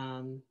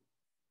 Um,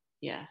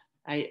 yeah,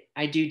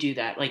 I do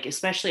that. Like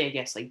especially I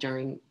guess like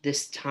during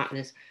this time,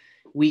 this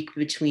week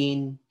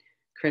between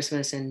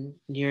Christmas and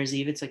New Year's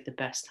Eve, it's like the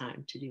best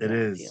time to do It that. I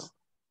feel is.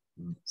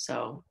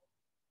 so.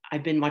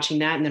 I've been watching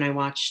that, and then I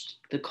watched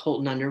the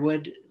Colton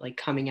Underwood like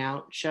coming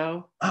out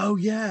show. Oh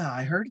yeah,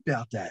 I heard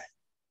about that.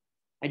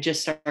 I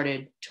just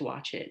started to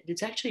watch it.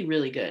 It's actually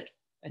really good.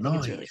 I think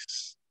it's really,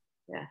 Nice.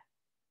 yeah.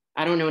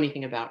 I don't know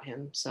anything about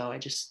him, so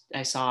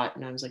I saw it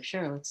and I was like,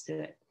 sure, let's do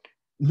it.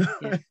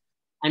 Yeah.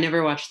 I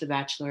never watched The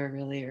Bachelor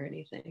really or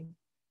anything.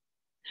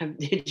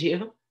 Did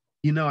you?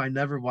 You know, I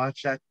never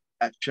watched that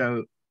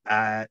show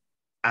at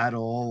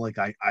all. Like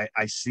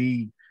I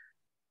see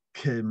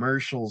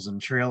commercials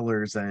and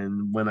trailers,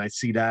 and when I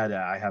see that,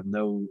 I have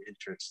no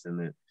interest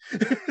in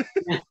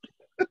Yeah.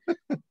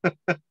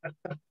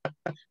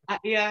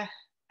 Yeah.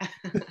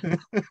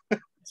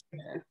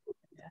 it.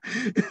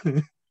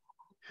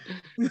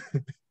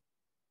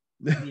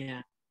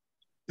 Yeah.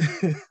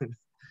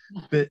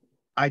 But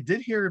I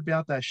did hear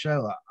about that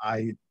show.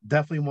 I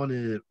definitely want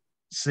to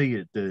see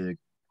it.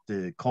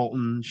 The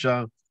Colton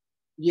show.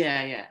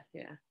 Yeah, yeah,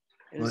 yeah.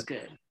 It was What?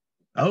 good.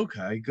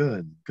 Okay,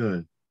 good,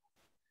 good.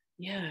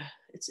 Yeah,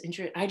 it's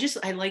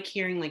interesting. I like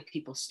hearing like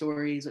people's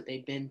stories, what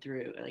they've been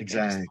through. Like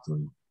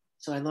Exactly.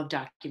 so I love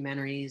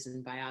documentaries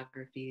and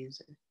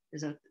biographies.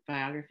 Is that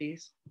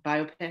biographies?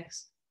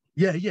 Biopics?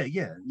 Yeah, yeah,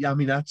 yeah, yeah. I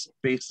mean, that's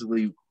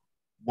basically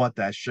what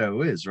that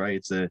show is, right?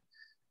 It's a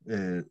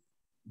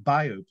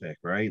biopic,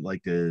 right?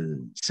 Like a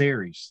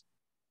series.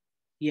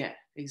 Yeah,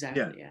 Yeah.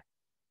 exactly. Yeah.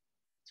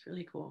 It's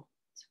really cool.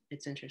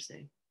 It's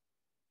interesting.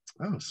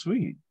 Oh,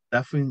 sweet.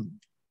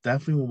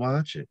 Definitely will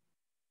watch it.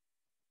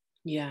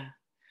 Yeah.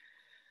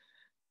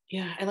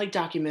 Yeah, I like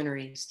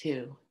documentaries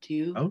too. Do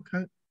you?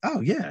 Okay.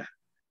 Oh, yeah.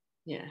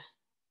 Yeah.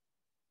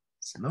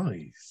 So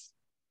Nice.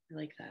 I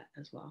like that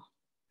as well.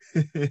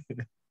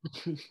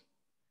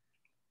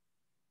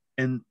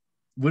 And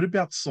what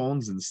about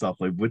songs and stuff?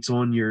 Like, what's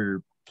on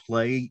your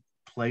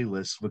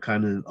playlist? What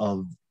kind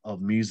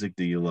of music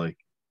do you like?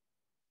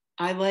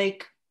 I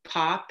like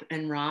pop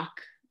and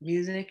rock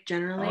music Oh,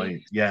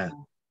 generally. yeah.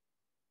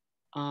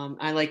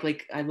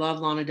 I love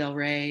Lana Del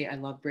Rey. I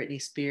love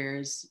Britney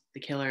Spears, The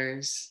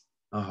Killers.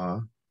 Uh-huh.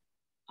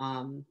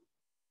 Um,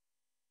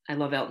 I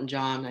love Elton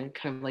John. I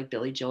kind of like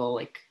Billy Joel.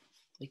 Like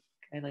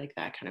I like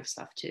that kind of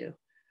stuff too.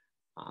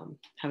 How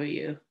about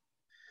you?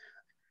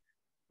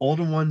 All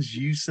the ones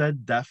you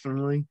said,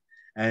 definitely.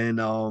 And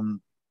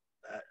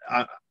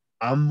I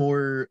I'm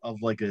more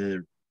of like a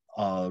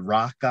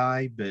rock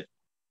guy, but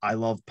I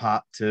love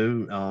pop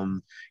too.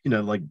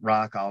 Like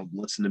rock, I'll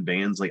listen to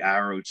bands like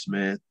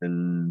Aerosmith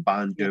and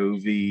Bon Yeah.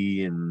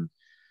 Jovi and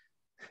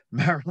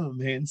Marilyn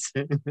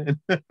Manson.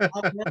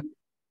 Oh,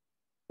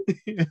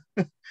 really?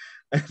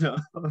 and,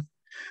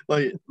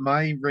 like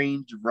my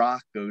range of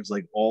rock goes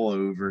like all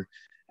over,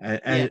 Yeah.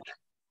 and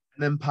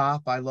then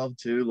pop I love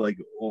too. Like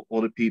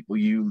all the people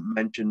you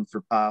mentioned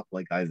for pop,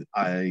 like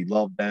I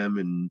love them,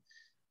 and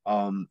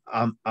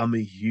I'm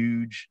a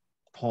huge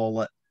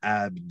Paula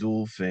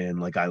Abdul fan.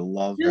 Like I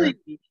love her.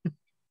 Really?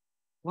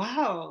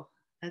 Wow.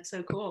 That's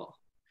so cool.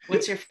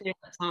 What's your favorite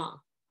song?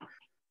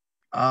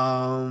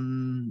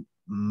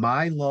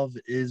 My love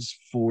is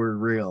for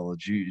real.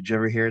 Did you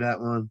ever hear that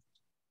one?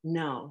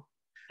 No,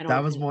 I That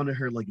don't was think. one of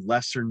her like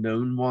lesser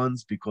known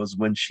ones because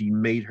when she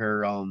made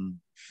her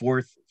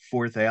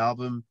fourth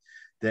album,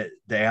 that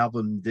the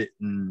album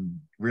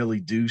didn't really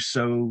do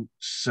so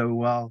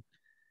well.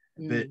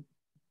 But Mm,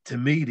 to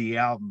me, the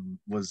album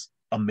was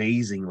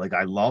amazing. Like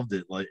I loved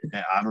it. Like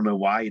I don't know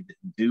why it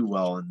didn't do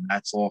well, and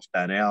that's off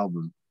that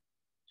album.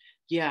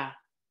 yeah,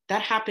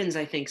 that happens.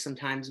 I think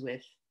sometimes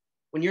with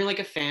when you're like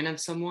a fan of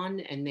someone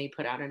and they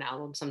put out an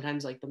album.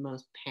 Sometimes like the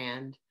most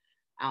panned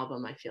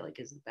album I feel like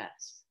is the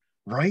best.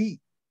 Right?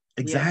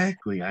 Yeah,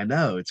 Exactly. I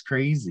know it's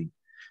crazy,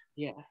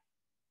 yeah,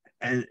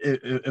 and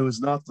it was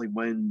not like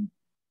when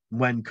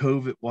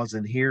COVID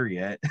wasn't here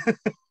yet.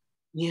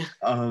 yeah.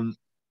 um,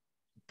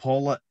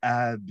 Paula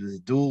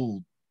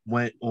Abdul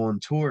went on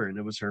tour, and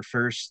it was her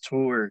first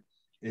tour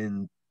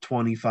in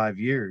 25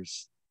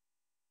 years.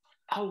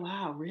 Oh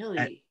wow, And,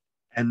 really?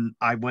 and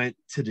I went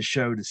to the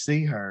show to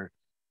see her,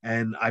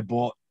 and I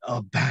bought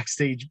a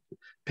backstage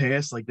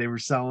pass. Like they were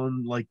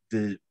selling like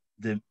the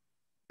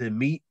the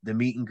meet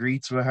and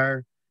greets with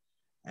her,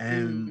 Mm,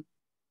 and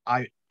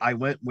I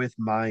went with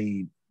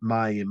my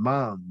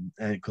mom,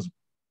 and because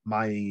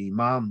my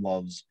mom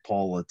loves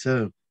Paula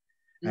too,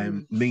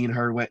 and mm, me and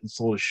her went and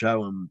saw the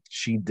show, and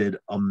she did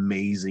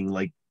amazing.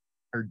 Like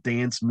her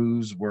dance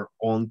moves were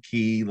on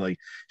key. Like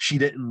she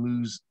didn't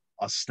lose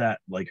a step.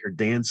 Like her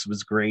dance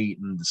was great,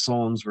 and the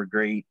songs were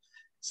great.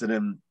 So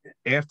then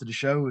after the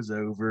show was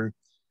over,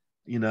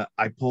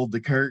 I pulled the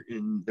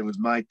curtain. It was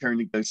my turn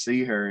to go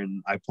see her,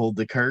 and I pulled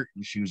the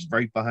curtain. She was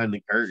right behind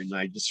the curtain.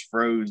 I just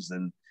froze,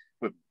 and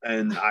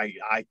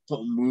I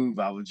couldn't move.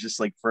 I was just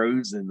like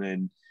frozen,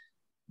 and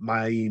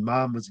my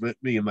mom was with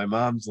me, and my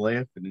mom's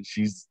laughing,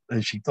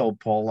 and she told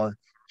Paula,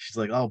 she's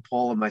like, "Oh,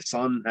 Paula, my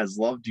son has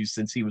loved you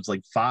since he was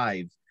like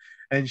 5,"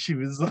 and she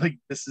was like,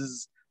 "This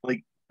is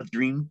like a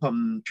dream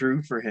come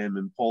true for him."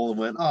 And Paula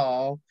went,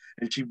 "Oh,"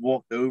 and she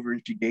walked over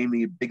and she gave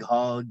me a big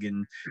hug,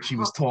 and she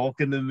was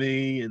talking to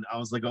me, and I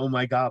was like, "Oh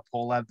my God,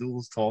 Paula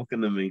Abdul's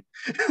talking to me."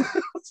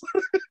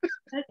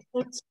 that's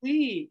so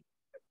sweet.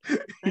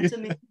 That's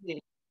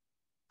amazing.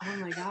 Oh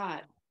my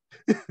god,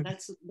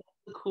 that's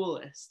the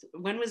coolest.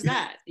 When was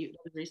that?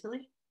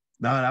 Recently?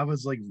 No, that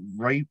was like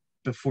right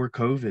before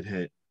COVID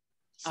hit.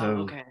 Oh, So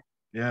okay.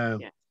 yeah,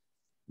 Yeah.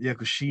 yeah,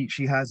 because she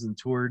hasn't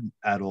toured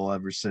at all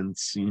ever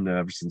since,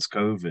 ever since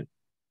COVID.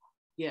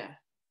 Yeah.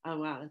 Oh,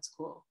 wow. That's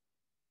cool.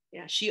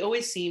 Yeah. She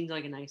always seemed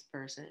like a nice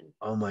person.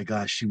 Oh my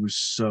gosh, she was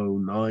so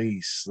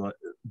nice. Like,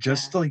 Yeah.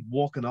 just like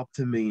walking up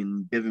to me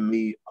and giving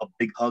me a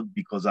big hug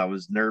because I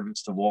was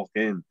nervous to walk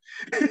in.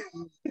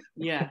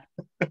 Yeah.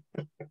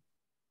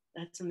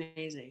 That's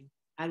amazing.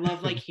 I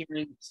love like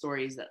hearing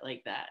stories that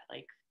like that,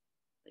 like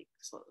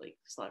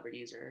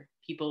celebrities or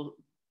people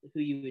who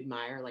you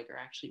admire, like are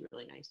actually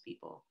really nice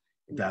people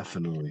in their life.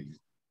 Definitely, Yeah.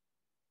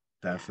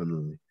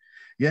 definitely.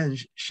 Yeah, and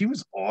she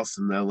was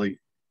awesome though. Like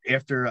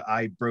after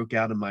I broke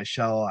out of my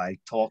shell, I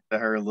talked to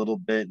her a little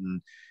bit,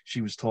 and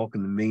she was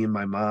talking to me and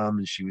my mom,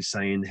 and she was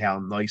saying how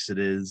nice it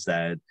is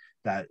that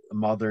a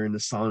mother and a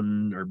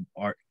son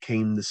are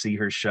came to see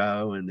her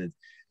show,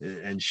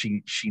 and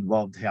she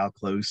loved how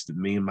close that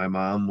me and my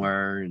mom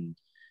were,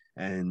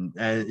 and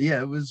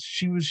yeah, it was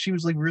she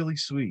was like really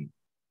sweet.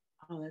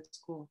 Oh, that's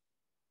cool.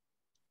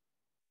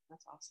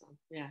 That's awesome.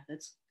 Yeah,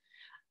 that's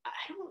I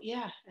don't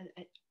yeah,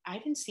 I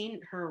haven't seen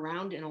her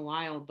around in a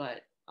while,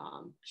 but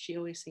she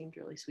always seemed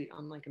really sweet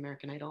on like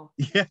American Idol.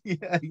 Yeah,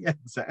 yeah, yeah,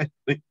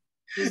 exactly.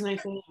 She was my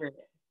favorite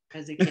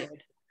as a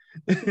kid.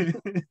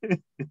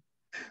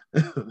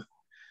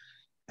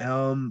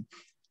 um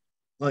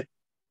like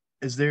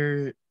is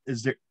there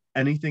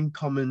anything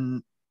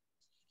coming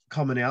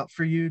out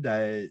for you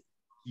that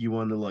you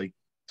want to like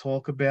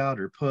talk about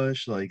or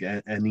push, like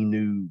any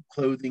new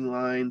clothing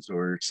lines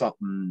or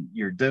something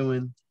you're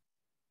doing?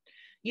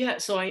 Yeah,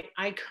 so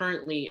I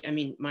currently, I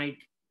mean, my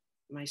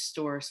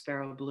store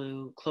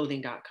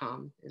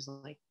sparrowblueclothing.com is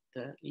like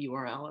the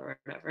URL or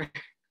whatever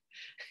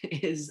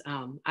is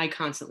I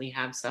constantly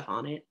have stuff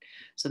on it.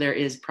 So there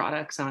is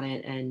products on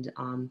it, and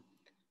I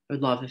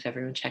would love if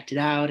everyone checked it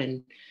out,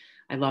 and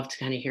I love to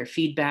kind of hear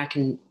feedback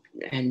and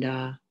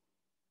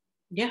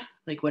yeah,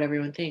 like what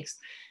everyone thinks.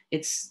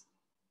 It's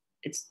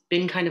it's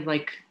been kind of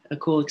like a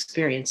cool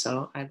experience.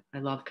 So I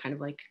love kind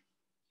of like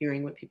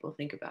hearing what people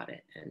think about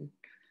it, and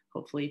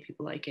hopefully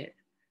people like it.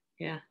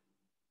 Yeah.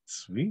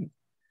 Sweet.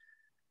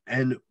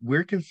 And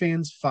where can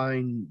fans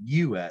find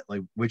you at,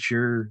 like what's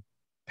your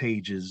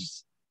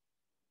pages?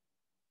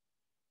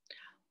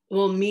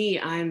 Well, me,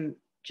 I'm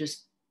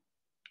just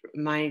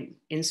my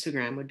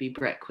Instagram would be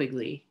Brett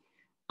Quigley.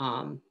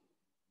 Um,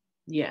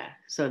 yeah,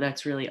 so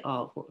that's really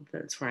all.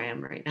 That's where I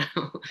am right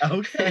now.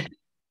 Okay.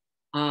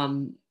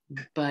 um,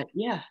 but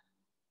yeah,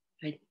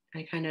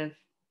 I kind of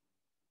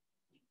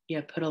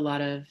yeah put a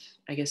lot of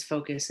I guess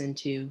focus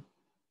into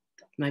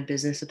my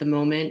business at the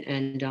moment,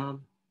 and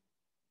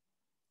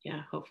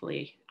yeah,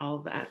 hopefully all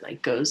of that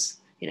like goes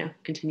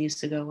continues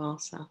to go well.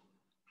 So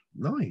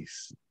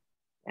Nice.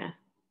 yeah,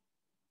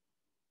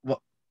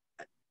 Well,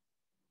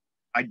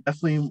 I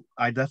definitely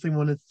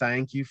want to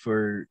thank you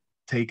for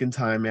taking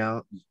time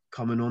out,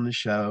 coming on the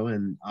show,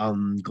 and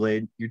I'm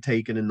glad you're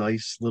taking a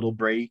nice little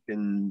break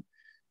and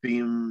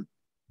being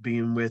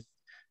being with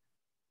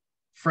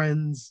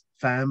friends,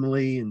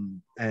 family,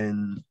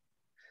 and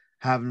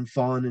having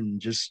fun and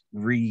just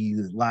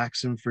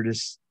relaxing for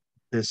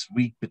this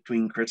week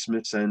between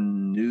Christmas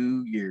and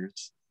New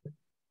Year's.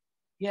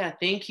 yeah.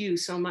 Thank you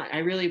so much. I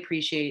really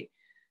appreciate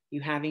you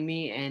having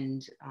me,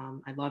 and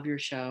I love your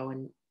show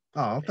and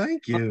Oh,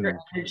 thank love your you.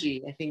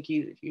 energy. I think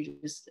you're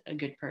just a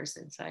good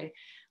person. So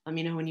let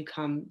me know when you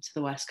come to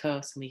the West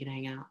Coast and we can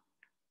hang out.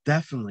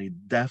 Definitely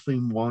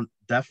want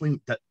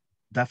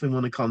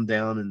to come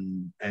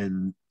down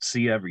and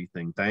see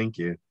everything. Thank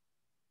you.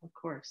 Of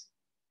course.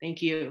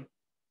 Thank you.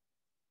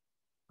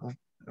 Well,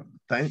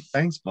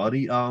 thanks,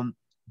 buddy. Of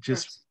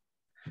Just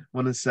course.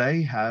 want to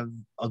say have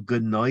a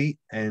good night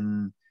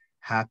and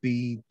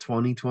happy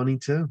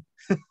 2022.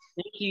 Thank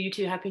you. You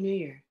too. Happy New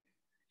Year.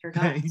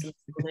 Forgot. It's Thanks. in a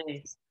couple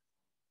days.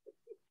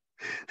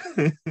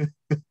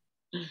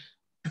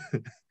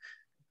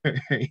 All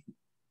right.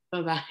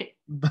 Bye bye.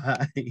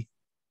 Bye.